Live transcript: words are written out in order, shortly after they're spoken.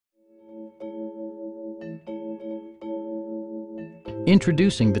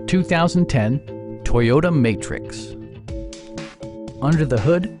Introducing the 2010 Toyota Matrix. Under the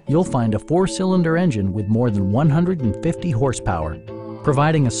hood, you'll find a 4-cylinder engine with more than 150 horsepower,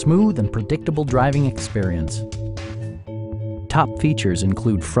 providing a smooth and predictable driving experience. Top features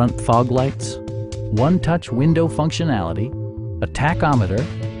include front fog lights, one-touch window functionality, a tachometer,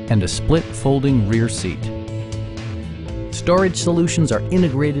 and a split folding rear seat. Storage solutions are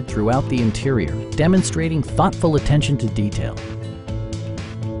integrated throughout the interior, demonstrating thoughtful attention to detail.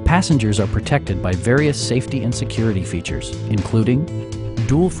 Passengers are protected by various safety and security features, including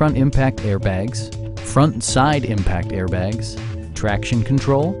dual front impact airbags, front and side impact airbags, traction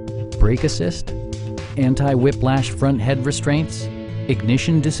control, brake assist, anti-whiplash front head restraints,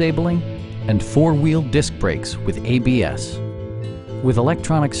 ignition disabling, and 4-wheel disc brakes with ABS. With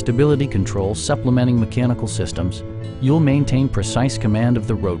electronic stability control supplementing mechanical systems, you'll maintain precise command of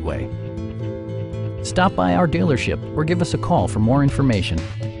the roadway. Stop by our dealership or give us a call for more information.